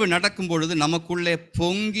நிகழ்வு நடக்கும் பொழுது நமக்குள்ளே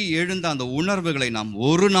பொங்கி எழுந்த அந்த உணர்வுகளை நாம்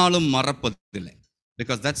ஒரு நாளும் மறப்பதில்லை.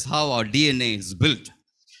 Because that's how our DNA is built.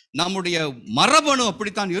 நம்முடைய மரபணு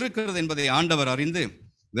அப்படித்தான் இருக்கிறது என்பதை ஆண்டவர் அறிந்து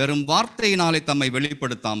வெறும் வார்த்தையினாலே தம்மை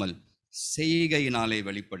வெளிப்படுத்தாமல் செய்கையினாலே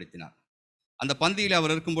வெளிப்படுத்தினார். அந்த பந்தியில்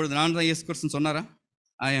அவர் இருக்கும்பொழுது நான் தான் இயேசு கிறிஸ்துன்னு சொன்னாரா?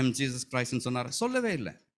 ஐ ஆம் ஜீசஸ் கிரைஸ்ட்னு சொன்னாரா? சொல்லவே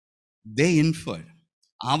இல்லை. தே இன்ஃபர்ட்,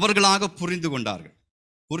 அவர்களாக புரிந்து கொண்டார்கள்.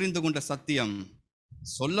 புரிந்து கொண்ட சத்தியம்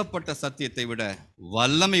சொல்லப்பட்ட சத்தியத்தை விட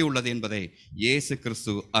வல்லமை உள்ளது என்பதை இயேசு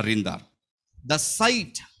கிறிஸ்து அறிந்தார். The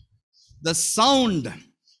sight, the sound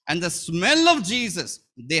and the smell of Jesus,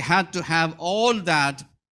 they had to have all that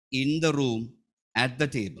in the room at the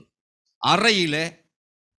table. அறையிலே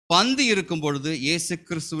பந்தி இருக்கும் பொழுது இயேசு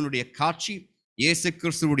கிறிஸ்துவனுடைய காட்சி, இயேசு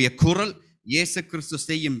கிறிஸ்துவுடைய குரல், இயேசு கிறிஸ்து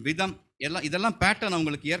செய்யும் விதம் இதெல்லாம் பேட்டர்ன்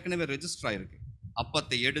அவங்களுக்கு ஏற்கனவே ரெஜிஸ்டர் ஆயிருக்கு.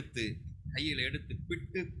 அப்பத்தை எடுத்து கையில் எடுத்து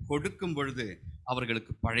பிட்டு கொடுக்கும் பொழுது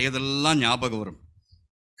அவர்களுக்கு பழையதெல்லாம் ஞாபகம் வரும்.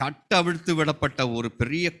 கட்டவிழ்த்து விடப்பட்ட ஒரு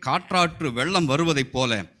பெரிய காற்றாற்று வெள்ளம் வருவதைப்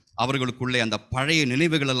போல அவர்களுக்குள்ளே அந்த பழைய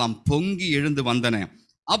நினைவுகள் எல்லாம் பொங்கி எழுந்து வந்தன.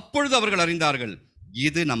 அப்பொழுது அவர்கள் அறிந்தார்கள்,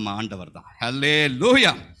 இது நம்ம ஆண்டவர் தான்.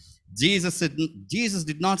 ஹல்லேலூயா. Jesus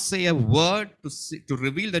did not say a word to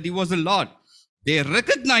reveal that he was the Lord. They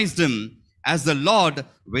recognized him as the Lord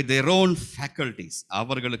with their own faculties.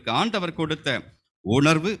 அவர்களுக்கு ஆண்டவர் கொடுத்த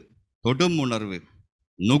உணர்வு, தொடும் உணர்வு,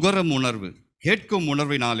 நுகரும் உணர்வு, கேட்கும்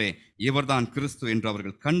உணர்வினாலே இவர்தான் கிறிஸ்து என்று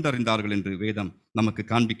அவர்கள் கண்டறிந்தார்கள் என்று வேதம் நமக்கு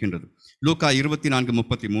காண்பிக்கின்றது. லூக்கா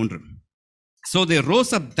 24:33. So they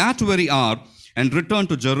rose up that very hour and returned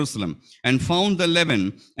to Jerusalem and found the 11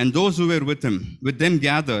 and those who were with them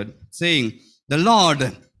gathered, saying, the Lord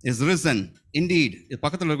is risen indeed.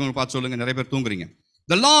 பக்கத்தில் இருக்கவங்க பார்த்து சொல்லுங்க, நிறைய பேர் தூங்குறீங்க.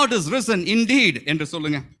 The Lord is risen indeed என்று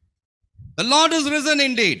சொல்லுங்க. The Lord is risen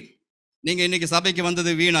indeed. நீங்க இன்னைக்கு சபைக்கு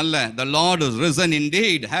வந்தது வீண் அல்ல. The Lord is risen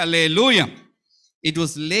indeed. Hallelujah. It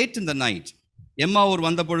was late in the night. எம்மாவூர்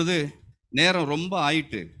வந்த பொழுது நேரம் ரொம்ப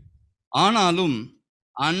ஆயிட்டு. ஆனாலும்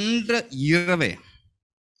அன்ற இரவே,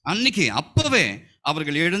 அன்னைக்கு அப்பவே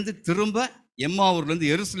அவர்கள் எழுந்து திரும்ப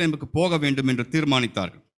எம்மாவூரிலிருந்து எருசலேமுக்கு போக வேண்டும் என்று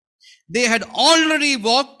தீர்மானித்தார்கள். They had already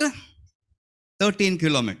walked 13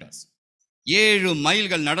 kilometers. 7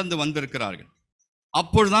 மைல்கள் நடந்து வந்திருக்கிறார்கள்.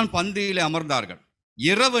 அப்பொழுதுதான் பந்தியிலே அமர்ந்தார்கள்.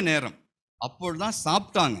 இரவு நேரம். அப்பொழுதுதான்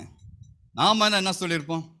சாப்பிட்டாங்க. நாம என்ன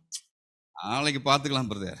சொல்லியிருப்போம்? நாளைக்கு பார்த்துக்கலாம்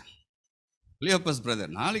பிரதர், கிளியோபஸ்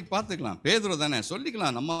பிரதர், நாளைக்கு பார்த்துக்கலாம், பேதுரு தானே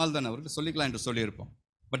சொல்லிக்கலாம், நம்மால் தானே அவருக்கு சொல்லிக்கலாம் என்று சொல்லியிருப்போம்.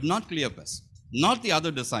 But not Cleopas, not the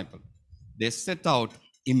other disciple. They set out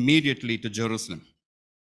immediately to Jerusalem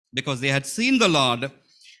because they had seen the Lord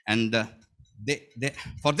and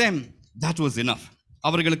for them that was enough.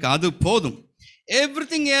 அவர்களுக்கு அது போதும்.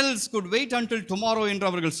 Everything else could wait until tomorrow என்று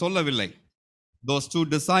அவர்கள் சொல்லவில்லை. Those 2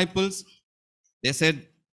 disciples, they said,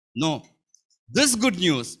 no, this good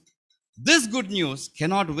news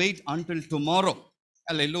cannot wait until tomorrow.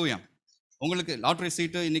 Hallelujah. உங்களுக்கு lottery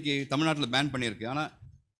சீட்டு இன்னைக்கு தமிழ்நாட்டில் pan பண்ணியிருக்கு. ஆனால்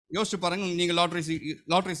யோசிச்சு பாருங்க, நீங்கள்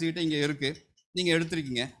லாட்டரி சீட்டு இங்கே இருக்குது, நீங்கள்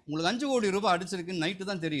எடுத்திருக்கீங்க, உங்களுக்கு 5 கோடி ரூபாய் அடிச்சிருக்குன்னு நைட்டு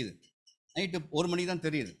தான் தெரியுது, நைட்டு 1 மணி தான்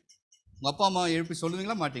தெரியுது. உங்கள் அப்பா அம்மா எழுப்பி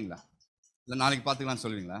சொல்லுவீங்களா மாட்டிங்களா? இல்லை நாளைக்கு பார்த்துக்கலான்னு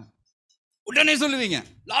சொல்லுவீங்களா? உடனே சொல்லுவீங்க,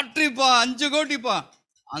 லாட்டரிப்பா, 5 கோடிப்பா.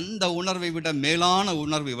 அந்த உணர்வை விட மேலான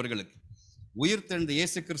உணர்வு இவர்களுக்கு. உயிர்த்தெழுந்த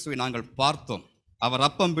இயேசு கிறிஸ்துவை நாங்கள் பார்த்தோம், அவர்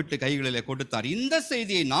அப்பம் விட்டு கைகளிலே கொடுத்தார். இந்த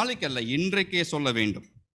செய்தியை நாளைக்கு அல்ல, இன்றைக்கே சொல்ல வேண்டும்.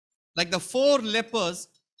 Like the 4 lepers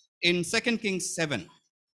in 2 Kings 7,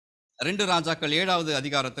 2 ராஜாக்கள் 7வது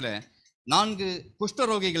அதிகாரத்தில் 4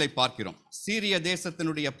 குஷ்டரோகிகளை பார்க்கிறோம். சீரிய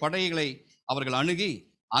தேசத்தினுடைய படைகளை அவர்கள் அணுகி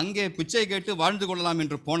அங்கே பிச்சை கேட்டு வாழ்ந்து கொள்ளலாம்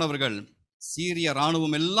என்று போனவர்கள், சீரிய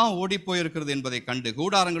இராணுவம் எல்லாம் ஓடி போயிருக்கிறது என்பதை கண்டு,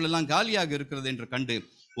 கூடாரங்கள் எல்லாம் காலியாக இருக்கிறது என்று கண்டு,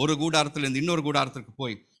 ஒரு கூடாரத்திலிருந்து இன்னொரு கூடாரத்திற்கு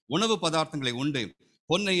போய் உணவு பதார்த்தங்களை உண்டு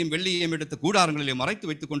பொன்னையும் வெள்ளியையும் எடுத்து கூடாரங்களிலே மறைத்து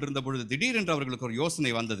வைத்துக் கொண்டிருந்த பொழுது திடீரென்று அவர்களுக்கு ஒரு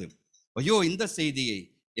யோசனை வந்தது. ஐயோ, இந்த செய்தியை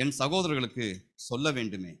என் சகோதரர்களுக்கு சொல்ல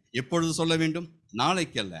வேண்டுமே. எப்பொழுது சொல்ல வேண்டும்?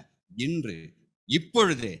 நாளைக்கு அல்ல, இன்று,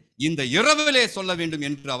 இப்பொழுதே, இந்த இரவிலே சொல்ல வேண்டும்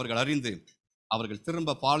என்று அவர்கள் அறிந்து அவர்கள்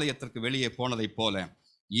திரும்ப பாளையத்திற்கு வெளியே போனதை போல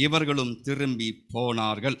இவர்களும் திரும்பி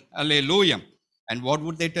போனார்கள். அல்லேலூயா. And what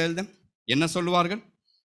would they tell them? என்ன சொல்லுவார்கள்?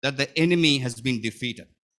 That the enemy has been defeated.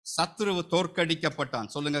 சத்துரு தோற்கடிக்கப்பட்டான்.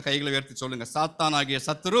 சொல்லுங்க, கைகளை உயர்த்தி சொல்லுங்க, சாத்தான் ஆகிய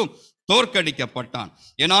சத்துரு தோற்கடிக்கப்பட்டான்.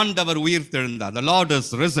 என் ஆண்டவர் உயிர்த்தெழுந்தார். The Lord is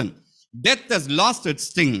risen. Death has lost its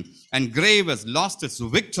sting and grave has lost its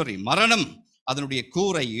victory. மரணம் அதனுடைய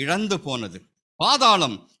கூரை இழந்து போனது,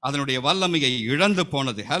 பாதாளம் அதனுடைய வல்லமையை இழந்து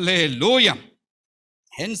போனது. Hallelujah.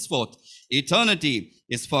 Henceforth eternity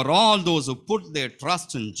is for all those who put their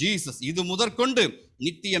trust in Jesus. இது முதற்கொண்டு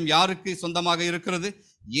நித்தியம் யாருக்கு சொந்தமாக இருக்கிறது?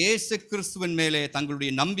 இயேசு கிறிஸ்துவின் மேலே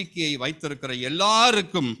தங்களுடைய நம்பிக்கையை வைத்திருக்கிற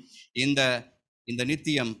எல்லாருக்கும் இந்த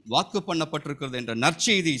நித்தியம் வாக்கு பண்ணப்பட்டிருக்கிறது என்ற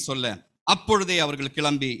நற்செய்தி சொல்ல அப்பொழுதே அவர்கள்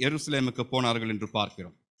கிளம்பி எருசலேமுக்கு போனார்கள் என்று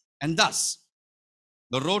பார்க்கிறோம். And thus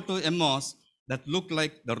the road to Emmaus that looked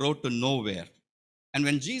like the road to nowhere, and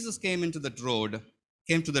when Jesus came to that road,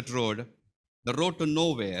 the road to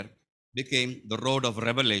nowhere became the road of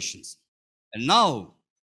revelations. And now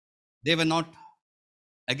they were not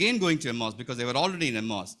again going to Emmaus because they were already in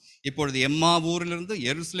Emmaus. இப்பொழுது எம்மா ஊரிலிருந்து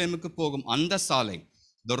எருசலேமுக்கு போகும் அந்த சாலை,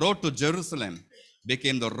 the road to Jerusalem,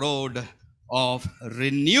 became the road of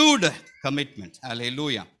renewed commitment.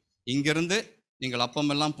 Hallelujah. இங்கிருந்து நீங்கள்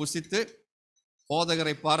அப்பமெல்லாம் புசித்து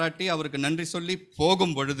போதகரை பாராட்டி அவருக்கு நன்றி சொல்லி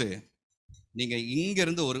போகும் பொழுது நீங்க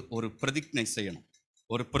இங்கிருந்து ஒரு பிரதிஜ்ஞை செய்யணும்,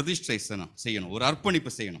 ஒரு பிரதிஷ்டை செய்யணும், ஒரு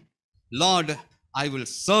அர்ப்பணிப்பு செய்யணும். Lord, I will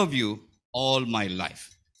serve you all my life.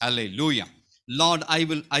 Hallelujah. Lord,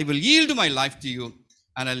 I will yield my life to you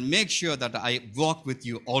and I'll make sure that I walk with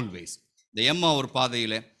you always. இந்த எம்மாவூர்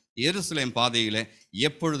பாதையிலே, எருசலேம் பாதையிலே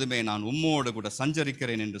எப்பொழுதுமே நான் உம்மோடு கூட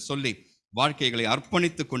சஞ்சரிக்கிறேன் என்று சொல்லி வாழ்க்கைகளை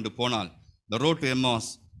அர்ப்பணித்து கொண்டு போனால், the road to Emmaus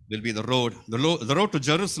will be the road to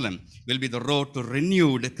Jerusalem will be the road to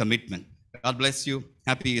renewed commitment. God bless you.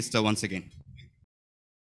 Happy Easter once again.